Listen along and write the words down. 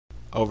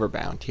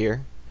Overbound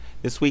here.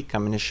 This week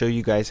I'm going to show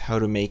you guys how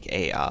to make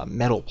a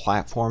metal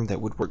platform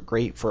that would work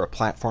great for a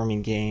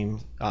platforming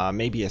game,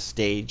 maybe a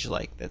stage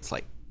that's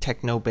like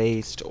techno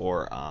based,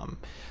 or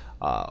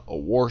a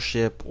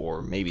warship,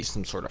 or maybe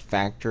some sort of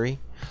factory.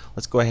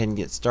 Let's go ahead and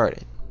get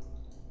started.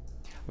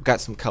 I've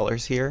got some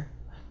colors here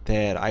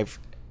that I've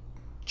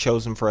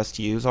chosen for us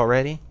to use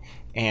already,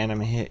 and I'm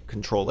going to hit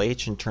Control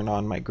H and turn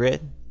on my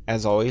grid.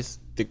 As always,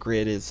 the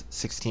grid is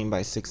 16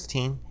 by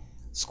 16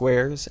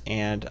 squares,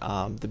 and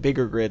the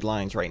bigger grid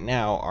lines right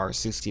now are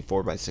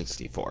 64 by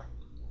 64.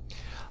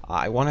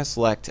 I want to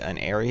select an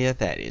area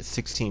that is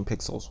 16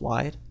 pixels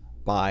wide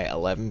by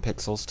 11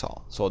 pixels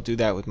tall. So I'll do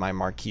that with my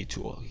marquee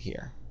tool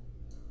here.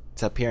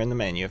 It's up here in the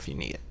menu if you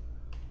need it,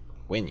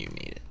 when you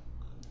need it.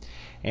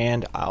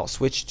 And I'll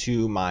switch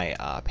to my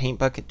paint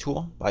bucket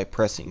tool by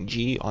pressing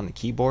G on the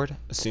keyboard,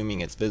 assuming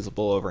it's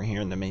visible over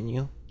here in the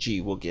menu. G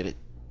will get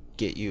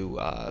you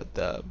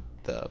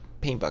the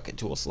paint bucket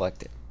tool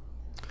selected.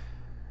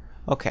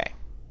 Okay,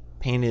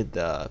 painted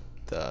the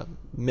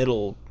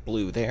middle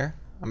blue there.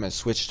 I'm going to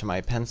switch to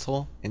my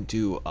pencil and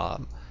do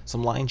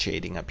some line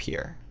shading up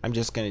here. I'm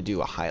just going to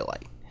do a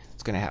highlight.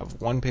 It's going to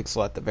have one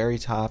pixel at the very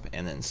top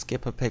and then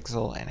skip a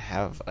pixel and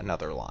have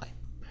another line.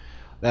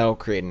 That'll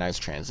create a nice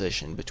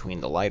transition between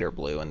the lighter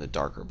blue and the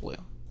darker blue.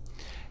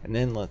 And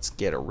then let's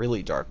get a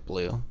really dark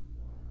blue,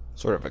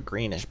 sort of a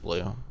greenish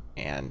blue,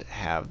 and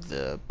have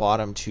the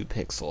bottom 2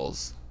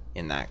 pixels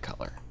in that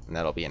color. And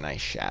that'll be a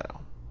nice shadow.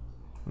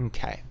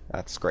 Okay,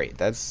 that's great.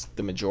 That's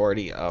the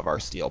majority of our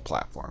steel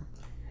platform.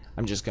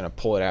 I'm just going to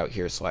pull it out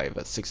here so I have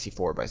a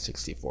 64 by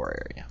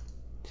 64 area.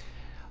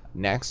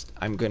 Next,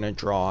 I'm going to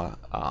draw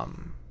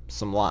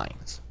some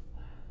lines.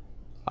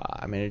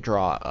 I'm going to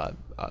draw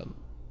a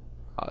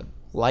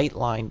light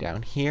line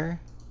down here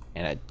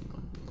and a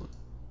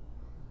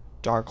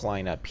dark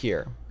line up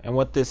here. And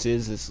what this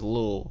is a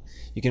little,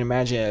 you can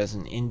imagine it as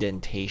an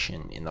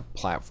indentation in the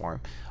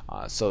platform.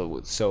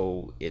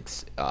 So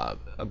it's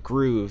a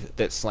groove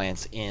that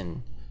slants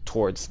in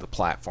towards the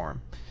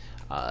platform,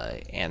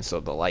 and so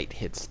the light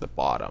hits the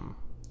bottom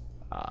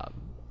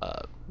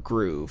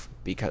groove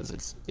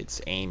because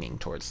it's aiming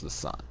towards the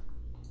sun,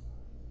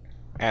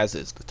 as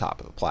is the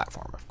top of the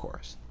platform, of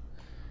course.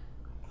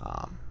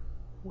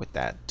 With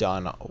that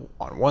done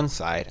on one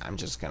side, I'm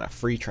just going to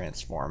free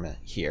transform it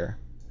here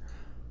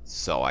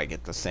so I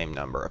get the same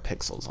number of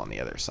pixels on the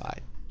other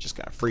side. Just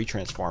going to free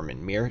transform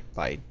and mirror it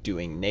by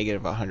doing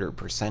negative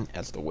 100%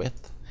 as the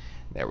width.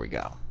 There we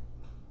go.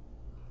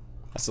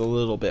 That's a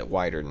little bit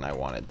wider than I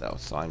wanted though,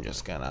 so I'm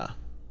just going to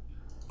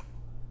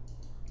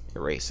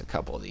erase a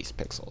couple of these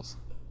pixels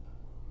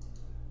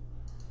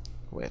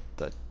with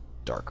the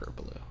darker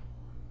blue,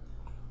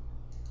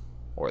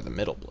 or the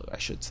middle blue I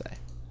should say.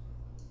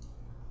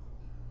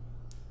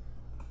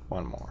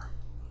 One more.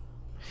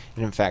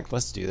 And in fact,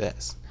 let's do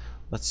this.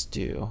 Let's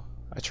do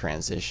a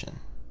transition.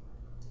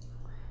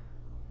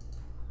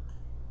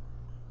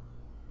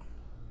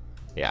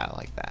 Yeah, I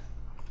like that.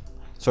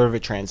 Sort of a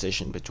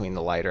transition between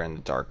the lighter and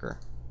the darker.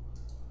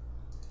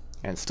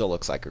 And it still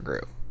looks like a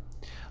groove.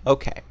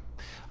 Okay,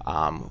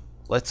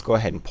 let's go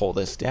ahead and pull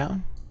this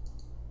down.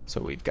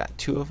 So we've got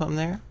 2 of them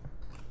there.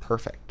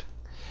 Perfect.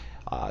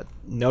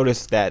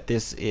 Notice that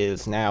this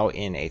is now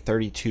in a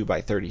 32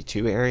 by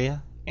 32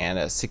 area and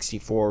a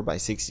 64 by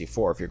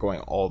 64 if you're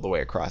going all the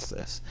way across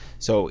this.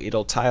 So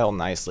it'll tile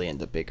nicely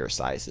into bigger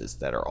sizes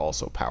that are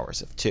also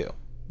powers of 2,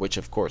 which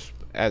of course,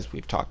 as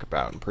we've talked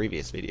about in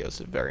previous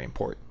videos, is very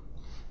important.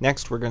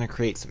 Next, we're going to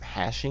create some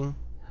hashing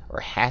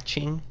or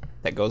hatching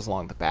that goes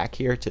along the back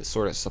here to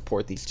sort of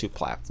support these 2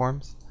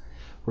 platforms.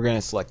 We're going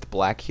to select the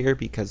black here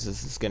because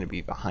this is going to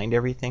be behind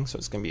everything, so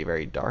it's going to be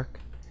very dark.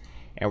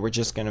 And we're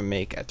just going to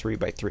make a 3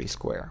 by 3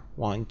 square.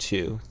 1,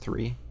 2,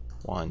 3,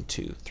 1,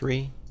 2,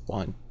 3,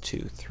 1,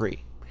 2,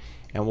 3.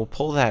 And we'll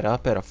pull that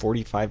up at a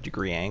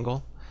 45-degree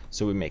angle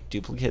so we make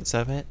duplicates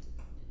of it.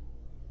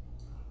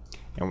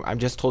 And I'm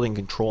just holding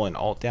Control and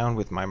Alt down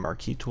with my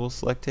marquee tool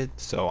selected,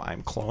 so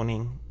I'm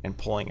cloning and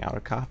pulling out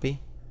a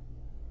copy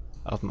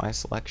of my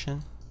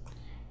selection.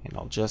 And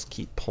I'll just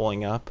keep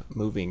pulling up,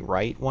 moving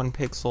right 1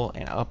 pixel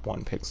and up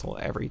 1 pixel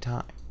every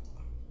time.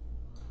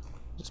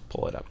 Just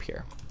pull it up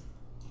here.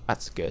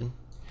 That's good.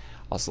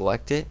 I'll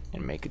select it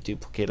and make a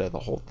duplicate of the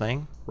whole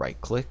thing. Right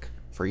click,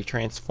 free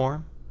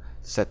transform,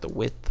 set the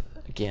width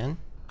again,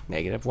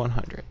 negative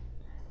 100,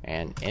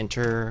 and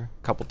enter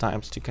a couple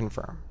times to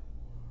confirm.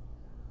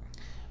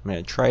 I'm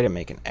going to try to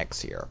make an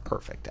X here, a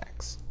perfect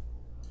X.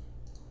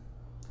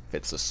 If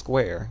it's a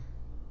square,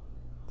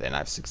 then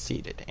I've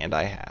succeeded, and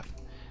I have.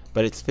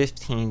 But it's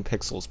 15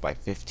 pixels by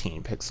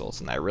 15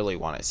 pixels, and I really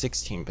want it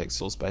 16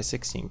 pixels by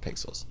 16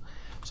 pixels.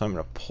 So I'm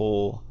going to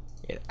pull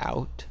it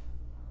out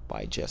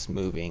by just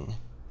moving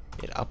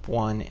it up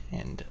 1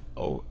 and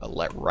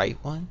let right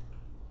 1,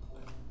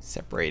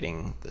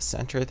 separating the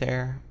center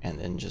there, and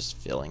then just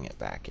filling it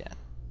back in.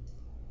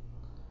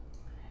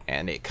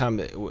 And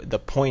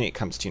the point it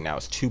comes to now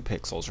is 2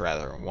 pixels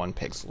rather than 1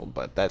 pixel,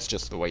 but that's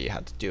just the way you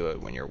have to do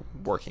it when you're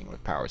working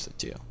with powers of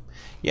 2.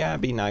 Yeah,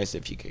 it'd be nice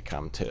if you could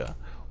come to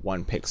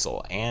 1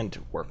 pixel and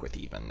work with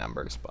even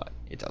numbers, but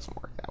it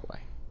doesn't work that way.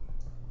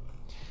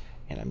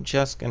 And I'm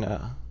just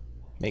gonna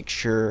make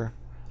sure,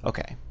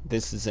 okay,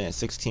 this is in a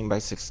 16 by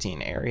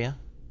 16 area,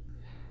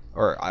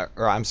 or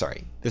I'm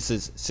sorry, this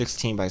is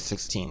 16 by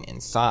 16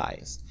 in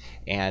size,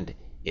 and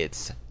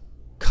it's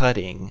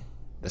cutting,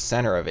 the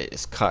center of it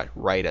is cut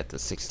right at the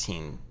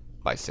 16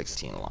 by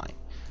 16 line.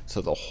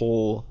 So the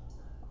whole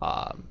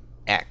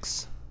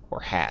X or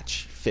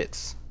hatch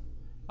fits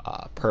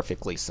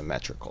perfectly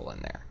symmetrical in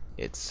there.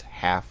 It's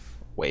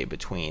halfway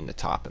between the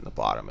top and the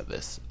bottom of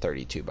this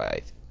 32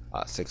 by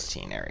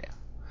 16 area.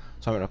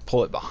 So I'm going to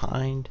pull it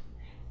behind.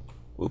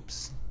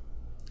 Oops.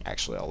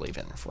 Actually, I'll leave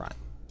it in front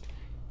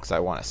because I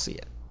want to see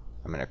it.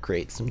 I'm going to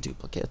create some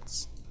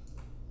duplicates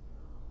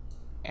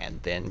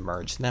and then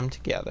merge them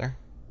together.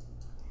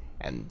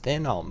 And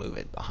then I'll move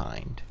it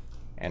behind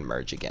and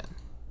merge again.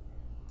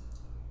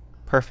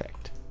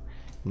 Perfect.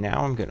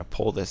 Now I'm going to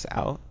pull this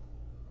out.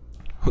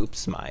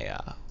 Oops, my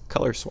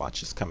color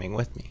swatch is coming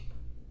with me.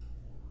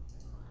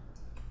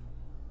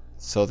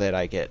 So that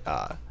I get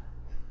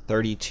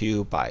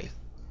 32 by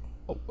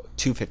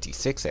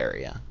 256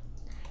 area.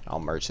 I'll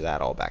merge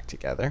that all back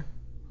together.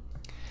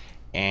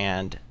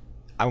 And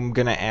I'm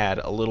going to add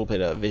a little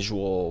bit of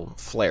visual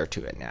flair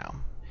to it now.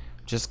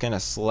 I'm just going to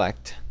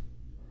select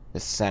the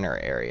center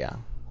area,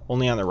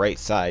 only on the right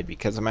side,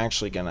 because I'm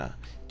actually going to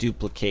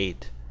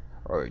duplicate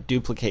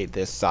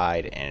this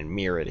side and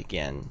mirror it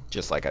again,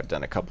 just like I've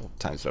done a couple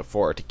times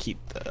before, to keep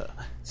the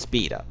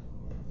speed up.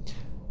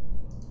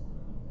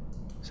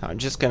 So I'm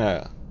just going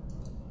to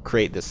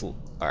create this,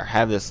 or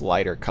have this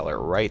lighter color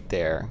right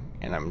there,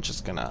 and I'm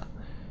just going to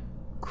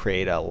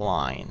create a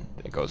line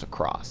that goes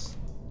across.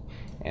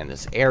 And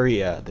this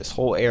area, this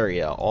whole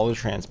area, all the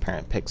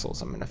transparent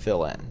pixels I'm going to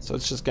fill in. So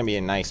it's just going to be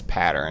a nice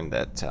pattern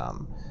that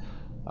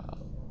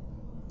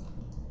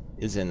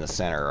is in the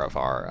center of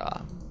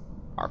our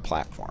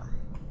platform.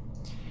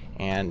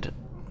 And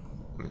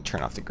I'm going to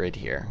turn off the grid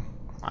here.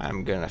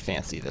 I'm going to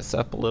fancy this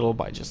up a little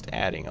by just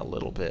adding a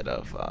little bit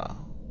of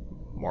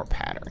more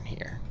pattern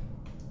here.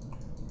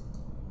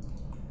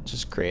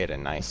 Just create a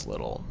nice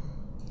little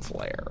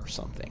flare or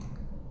something.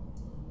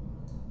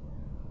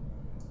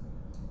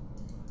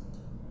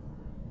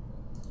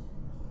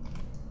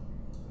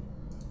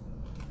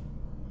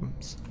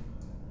 Oops.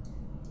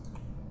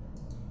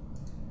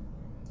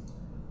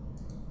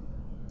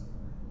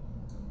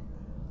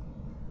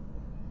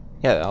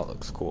 Yeah, that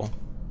looks cool.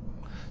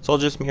 So I'll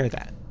just mirror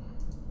that.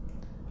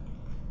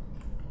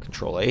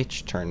 Control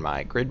H, turn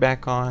my grid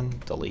back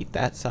on, delete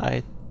that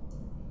side.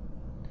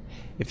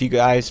 If you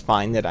guys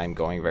find that I'm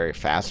going very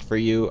fast for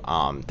you,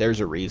 there's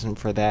a reason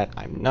for that.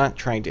 I'm not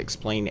trying to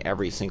explain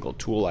every single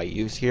tool I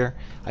use here.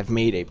 I've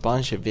made a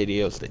bunch of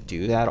videos that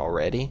do that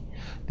already.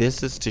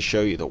 This is to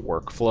show you the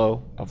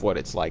workflow of what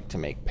it's like to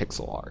make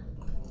pixel art.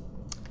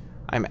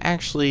 I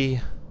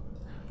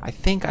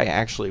think I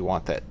actually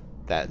want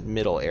that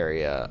middle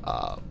area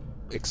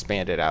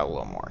expanded out a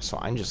little more, so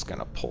I'm just going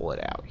to pull it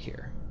out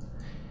here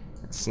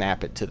and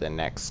snap it to the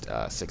next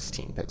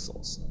 16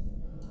 pixels.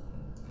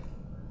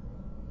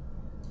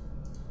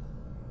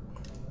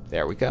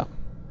 There we go.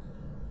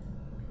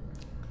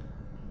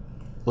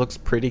 Looks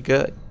pretty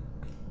good.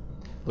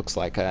 Looks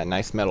like a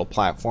nice metal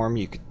platform.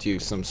 You could do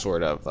some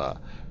sort of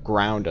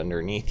ground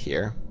underneath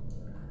here.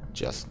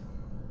 Just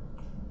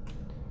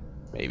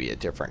maybe a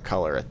different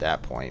color at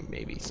that point.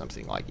 Maybe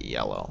something like a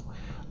yellow.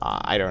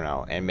 I don't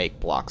know. And make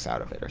blocks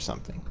out of it or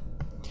something.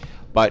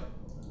 But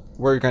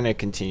we're going to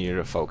continue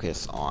to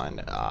focus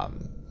on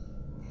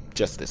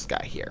just this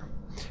guy here,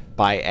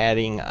 by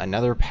adding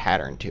another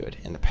pattern to it.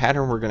 And the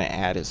pattern we're going to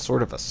add is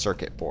sort of a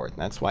circuit board, and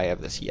that's why I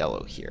have this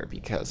yellow here,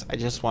 because I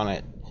just want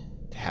it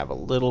to have a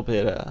little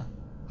bit of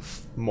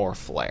more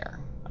flair.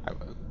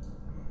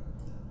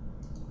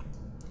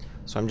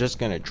 So I'm just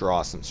going to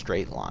draw some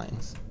straight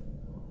lines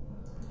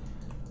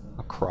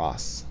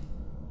across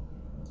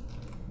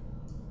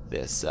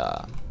this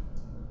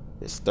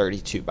this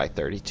 32 by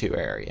 32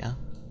 area.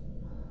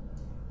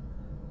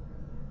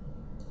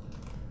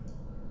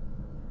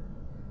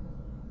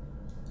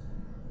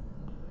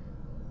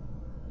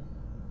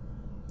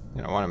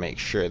 And I want to make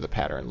sure the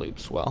pattern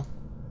loops well.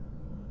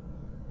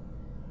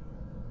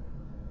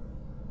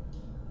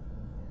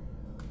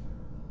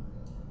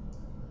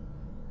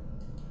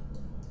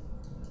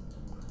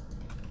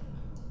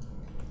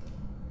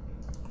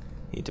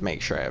 Need to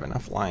make sure I have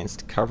enough lines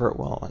to cover it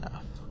well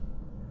enough.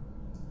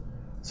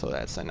 So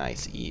that's a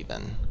nice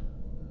even.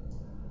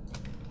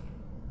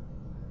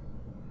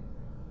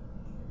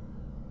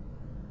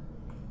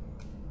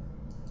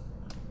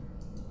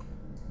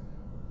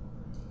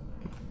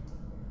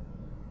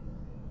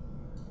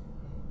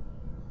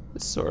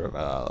 Sort of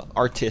a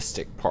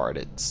artistic part.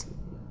 It's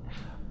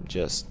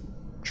just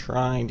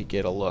trying to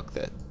get a look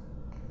that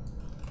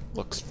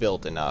looks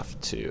filled enough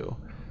to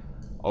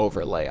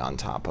overlay on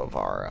top of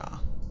our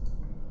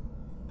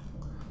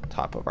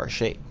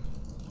shape.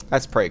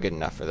 That's probably good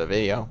enough for the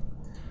video.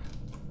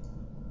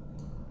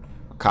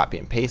 I'll copy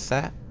and paste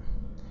that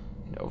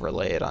and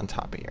overlay it on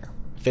top of here.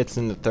 Fits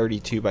in the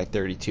 32 by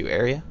 32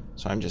 area,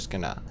 so I'm just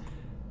gonna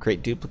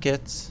create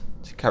duplicates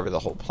to cover the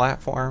whole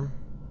platform.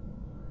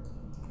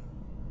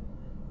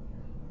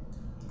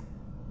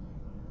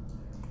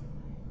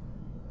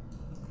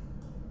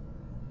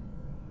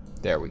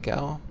 There we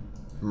go.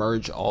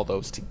 Merge all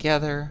those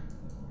together,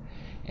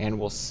 and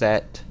we'll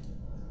set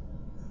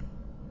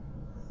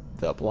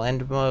the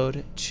blend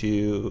mode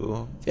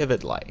to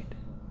vivid light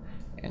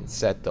and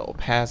set the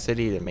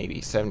opacity to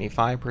maybe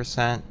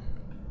 75%.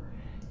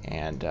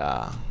 And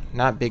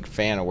not a big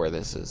fan of where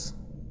this is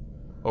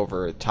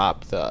over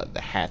top the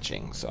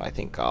hatching, so I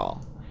think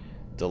I'll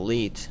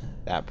delete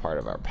that part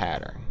of our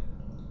pattern.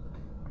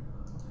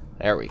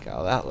 There we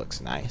go, that looks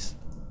nice.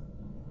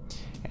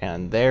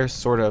 And there's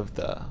sort of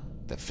the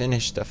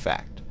finished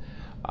effect.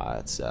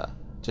 It's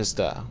just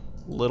a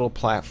little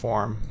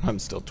platform. I'm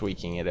still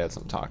tweaking it as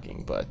I'm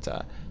talking, but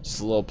just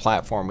a little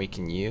platform we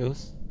can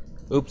use.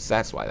 Oops,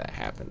 that's why that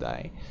happened.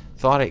 I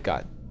thought it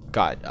got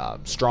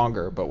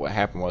stronger, but what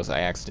happened was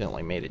I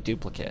accidentally made a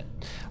duplicate.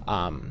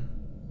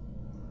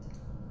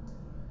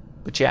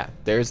 But yeah,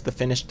 there's the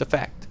finished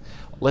effect.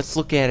 Let's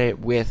look at it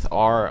with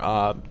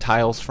our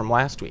tiles from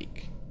last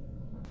week.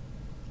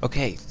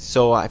 Okay,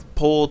 so I've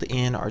pulled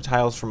in our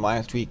tiles from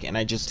last week and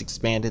I just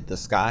expanded the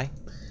sky.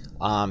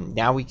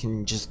 Now we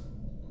can just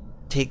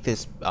take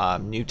this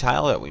new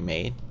tile that we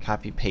made,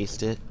 copy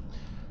paste it.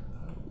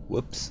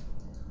 Whoops.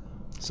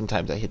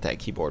 Sometimes I hit that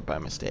keyboard by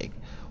mistake.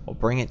 We'll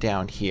bring it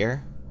down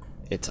here.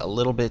 It's a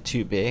little bit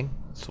too big,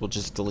 so we'll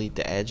just delete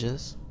the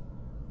edges.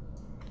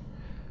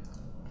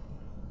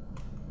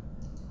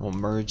 We'll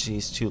merge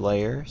these two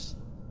layers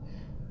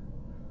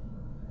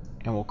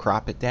and we'll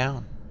crop it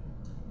down.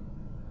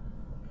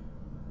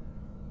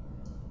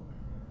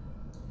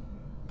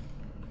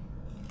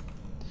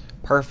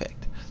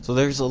 Perfect. So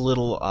there's a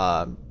little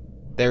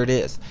there it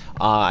is.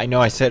 I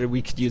know I said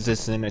we could use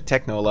this in a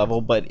techno level,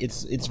 but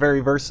it's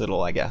very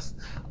versatile, I guess.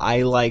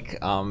 I like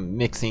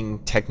mixing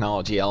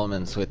technology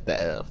elements with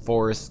the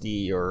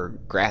foresty or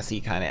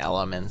grassy kind of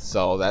elements,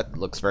 so that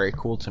looks very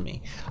cool to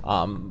me.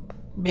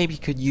 Maybe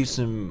could use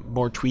some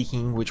more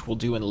tweaking, which we'll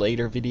do in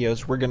later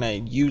videos. We're gonna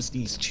use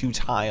these two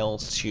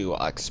tiles to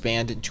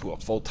expand into a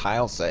full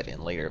tile set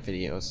in later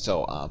videos,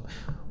 so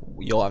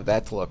you'll have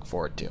that to look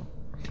forward to.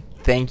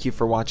 Thank you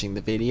for watching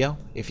the video.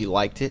 If you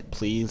liked it,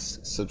 please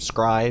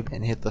subscribe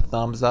and hit the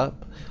thumbs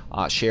up.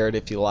 Share it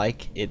if you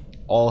like. It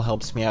all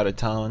helps me out a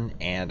ton,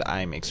 and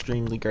I'm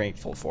extremely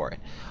grateful for it.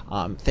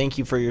 Thank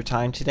you for your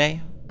time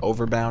today.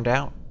 Overbound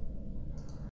out.